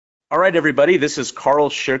All right, everybody, this is Carl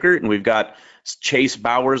Sugar, and we've got Chase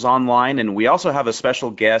Bowers online, and we also have a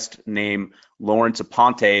special guest named Lawrence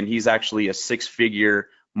Aponte, and he's actually a six-figure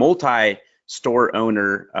multi-store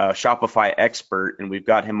owner, Shopify expert, and we've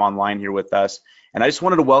got him online here with us. And I just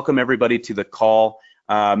wanted to welcome everybody to the call.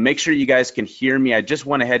 Make sure you guys can hear me. I just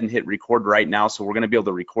went ahead and hit record right now, so we're going to be able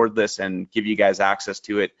to record this and give you guys access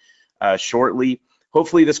to it shortly.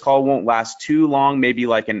 Hopefully this call won't last too long, maybe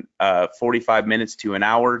like 45 minutes to an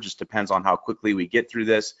hour, just depends on how quickly we get through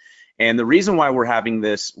this. And the reason why we're having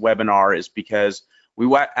this webinar is because we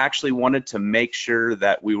actually wanted to make sure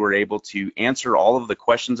that we were able to answer all of the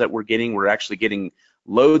questions that we're getting. We're actually getting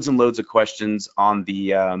loads and loads of questions on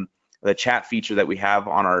the chat feature that we have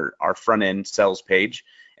on our front end sales page.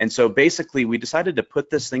 And so basically we decided to put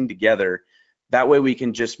this thing together. That way we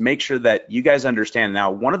can just make sure that you guys understand.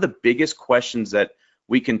 Now, one of the biggest questions that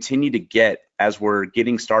we continue to get as we're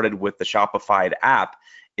getting started with the Shopify app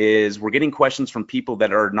is we're getting questions from people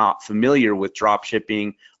that are not familiar with drop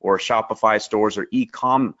shipping or Shopify stores or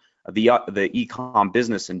e-com, the e-com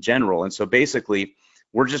business in general. And so basically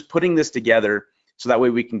we're just putting this together so that way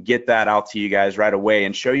we can get that out to you guys right away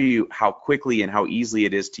and show you how quickly and how easily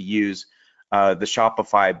it is to use the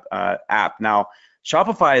Shopify app. Now,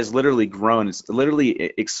 Shopify has literally grown. It's literally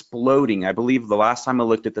exploding. I believe the last time I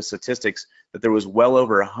looked at the statistics that there was well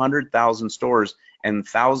over 100,000 stores and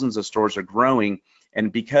thousands of stores are growing.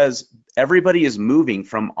 And because everybody is moving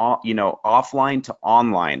from offline to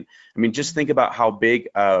online. I mean, just think about how big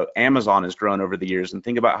Amazon has grown over the years, and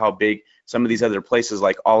think about how big some of these other places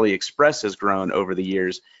like AliExpress has grown over the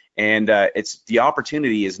years. And it's the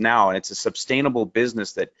opportunity is now, and it's a sustainable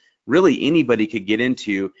business that really anybody could get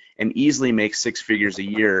into and easily make six figures a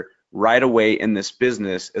year right away in this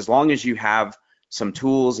business, as long as you have some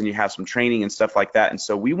tools and you have some training and stuff like that. And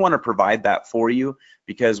so we want to provide that for you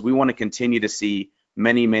because we want to continue to see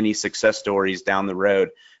many, many success stories down the road.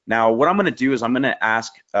 Now, what I'm going to do is I'm going to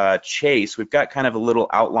ask Chase. We've got kind of a little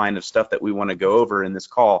outline of stuff that we want to go over in this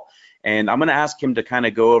call, and I'm going to ask him to kind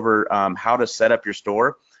of go over how to set up your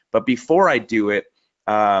store. But before I do it,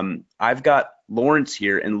 I've got Lawrence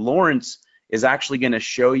here, and Lawrence is actually going to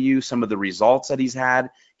show you some of the results that he's had.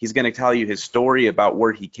 He's going to tell you his story about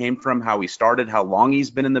where he came from, how he started, how long he's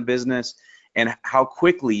been in the business, and how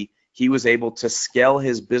quickly he was able to scale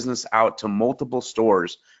his business out to multiple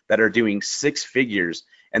stores that are doing six figures.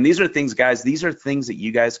 And these are things, guys, these are things that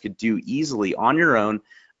you guys could do easily on your own.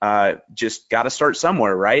 Just got to start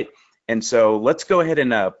somewhere, right? And so let's go ahead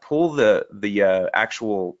and pull the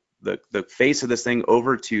actual the face of this thing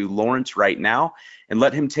over to Lawrence right now and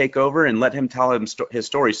let him take over and let him tell his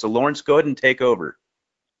story. So Lawrence, go ahead and take over.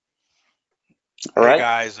 All right. Hey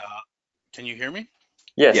guys, can you hear me?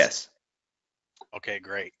 Yes. Yes. Okay,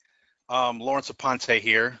 great. Lawrence Aponte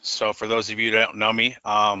here. So for those of you that don't know me,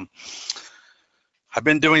 I've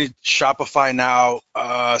been doing Shopify now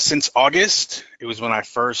since August. It was when I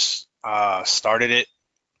first started it,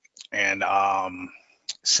 and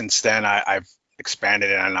since then I've expanded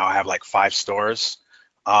it, and I now have like 5 stores.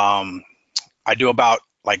 I do about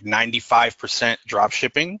like 95% drop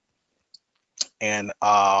shipping, and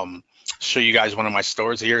show you guys one of my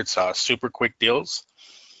stores here. It's super quick deals,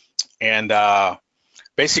 and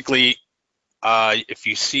basically if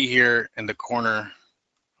you see here in the corner,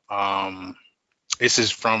 this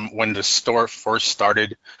is from when the store first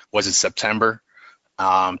started, was in September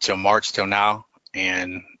till March till now,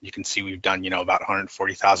 and you can see we've done about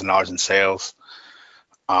 $140,000 in sales.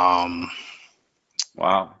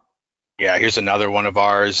 Wow. Yeah, here's another one of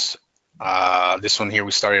ours. This one here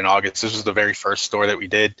we started in August. This was the very first store that we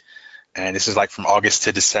did, and this is like from August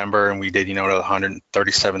to December, and we did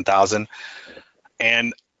 137,000.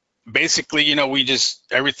 And basically, we just,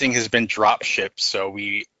 everything has been drop shipped. So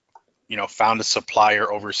we found a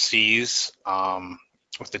supplier overseas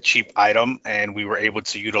with a cheap item, and we were able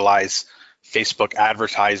to utilize Facebook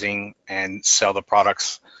advertising and sell the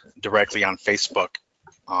products directly on Facebook.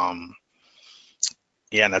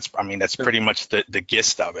 Yeah, and that's pretty much the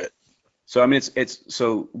gist of it. So I mean,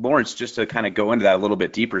 so Lawrence, just to kind of go into that a little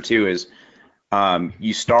bit deeper too, is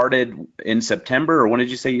you started in September, or when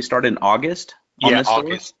did you say you started in August? Yeah,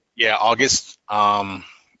 August. Yeah, August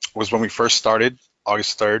was when we first started,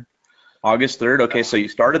 August 3rd. August 3rd. Okay, so you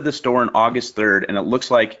started the store on August 3rd, and it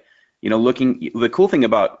looks like, the cool thing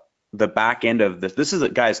about the back end of this is,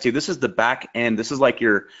 guys, too, this is the back end. This is like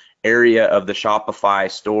your area of the Shopify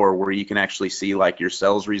store where you can actually see like your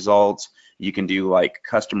sales results. You can do like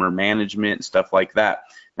customer management and stuff like that.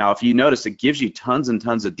 Now, if you notice, it gives you tons and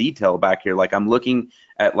tons of detail back here. Like I'm looking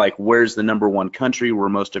at like where's the #1 country where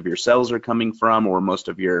most of your sales are coming from, or most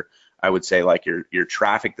of your, I would say, like your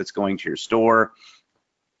traffic that's going to your store.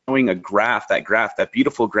 a graph, that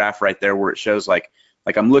beautiful graph right there where it shows like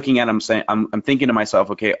I'm looking at him saying, I'm thinking to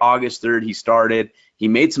myself, okay, August 3rd, he started, he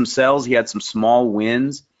made some sales, he had some small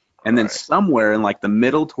wins, and then Right. somewhere in like the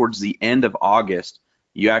middle towards the end of August,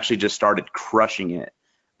 you actually just started crushing it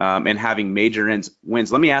and having major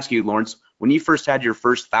wins. Let me ask you, Lawrence, when you first had your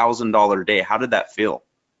first $1,000 day, how did that feel?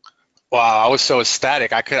 Wow, I was so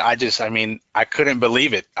ecstatic. I mean, I couldn't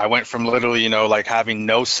believe it. I went from literally, like having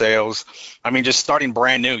no sales. I mean, just starting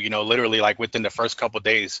brand new, literally like within the first couple of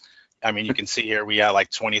days. I mean, you can see here we had like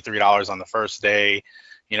 $23 on the first day,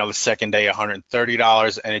 the second day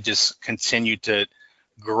 $130, and it just continued to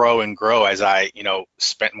grow and grow as I,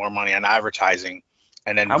 spent more money on advertising.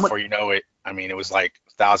 And then How much? before you know it, I mean, it was like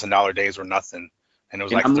 $1,000 days were nothing, and it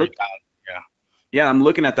was And like I'm 3,000. Yeah. yeah, I'm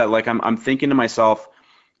looking at that like I'm thinking to myself.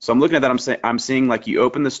 So I'm looking at that. I'm seeing like you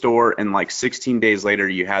open the store and like 16 days later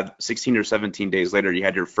you had 16 or 17 days later you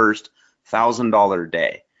had your first $1,000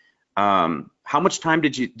 day. How much time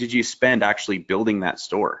did you spend actually building that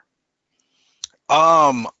store?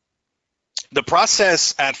 Um, the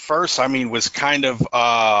process at first, I mean, was kind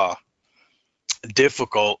of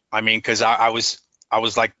difficult. I mean, because I was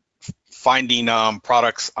like finding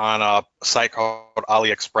products on a site called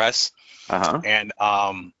AliExpress, Uh-huh. and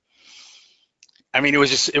I mean, it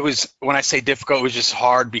was when I say difficult, it was just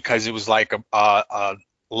hard because it was like a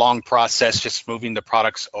long process just moving the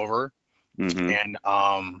products over, Mm-hmm. and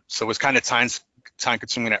so it was kind of time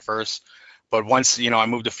consuming at first. But once I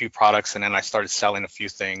moved a few products and then I started selling a few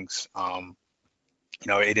things,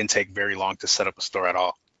 it didn't take very long to set up a store at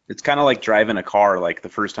all. It's kind of like driving a car. Like the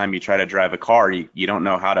first time you try to drive a car, you don't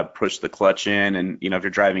know how to push the clutch in, and if you're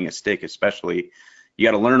driving a stick, especially, you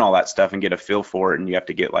got to learn all that stuff and get a feel for it, and you have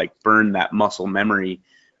to get like burn that muscle memory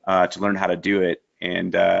to learn how to do it.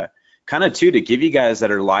 And kind of too to give you guys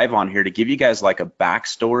that are live on here to give you guys like a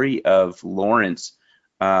backstory of Lawrence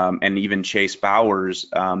and even Chase Bowers.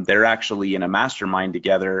 They're actually in a mastermind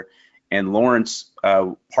together, and Lawrence,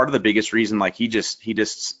 part of the biggest reason, like he just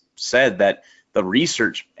said that the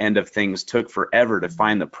research end of things took forever to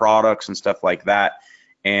find the products and stuff like that.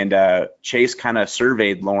 And Chase kind of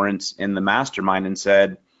surveyed Lawrence in the mastermind and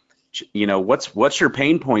said, what's your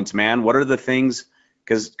pain points, man? What are the things?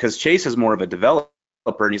 Because Chase is more of a developer,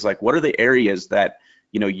 and he's like, what are the areas that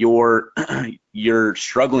you're you're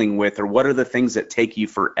struggling with, or what are the things that take you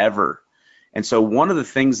forever? And so one of the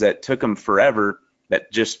things that took him forever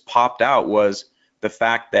that just popped out was the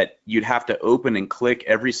fact that you'd have to open and click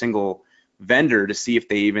every single vendor to see if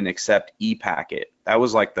they even accept ePacket. That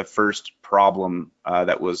was like the first problem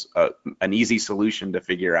that was an easy solution to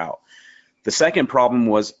figure out. The second problem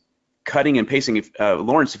was cutting and pasting.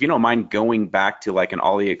 Lawrence, if you don't mind going back to like an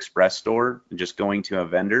AliExpress store and just going to a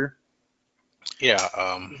vendor. Yeah,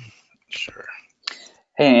 sure.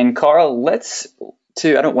 Hey, and Carl, I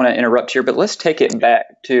don't want to interrupt here, but let's take it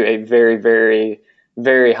back to a very, very,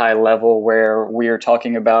 very high level where we are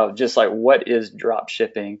talking about just like what is drop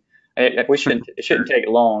shipping. It shouldn't take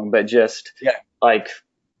long, but just Yeah. like,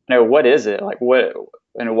 what is it? Like what,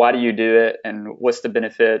 and why do you do it? And what's the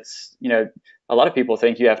benefits? A lot of people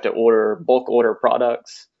think you have to bulk order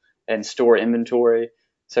products and store inventory.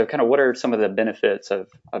 So kind of what are some of the benefits of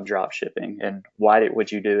drop shipping, and why would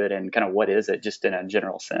you do it, and kind of what is it just in a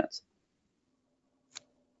general sense?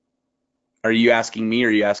 Are you asking me or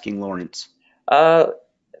are you asking Lawrence? Uh,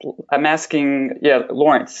 I'm asking, yeah,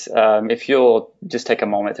 Lawrence, if you'll just take a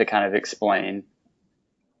moment to kind of explain.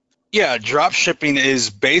 Yeah, drop shipping is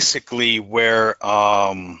basically where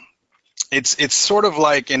it's sort of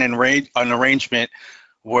like an arrangement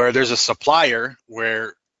where there's a supplier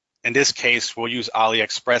where, in this case, we'll use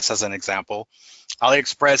AliExpress as an example.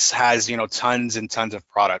 AliExpress has tons and tons of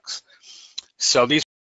products. So these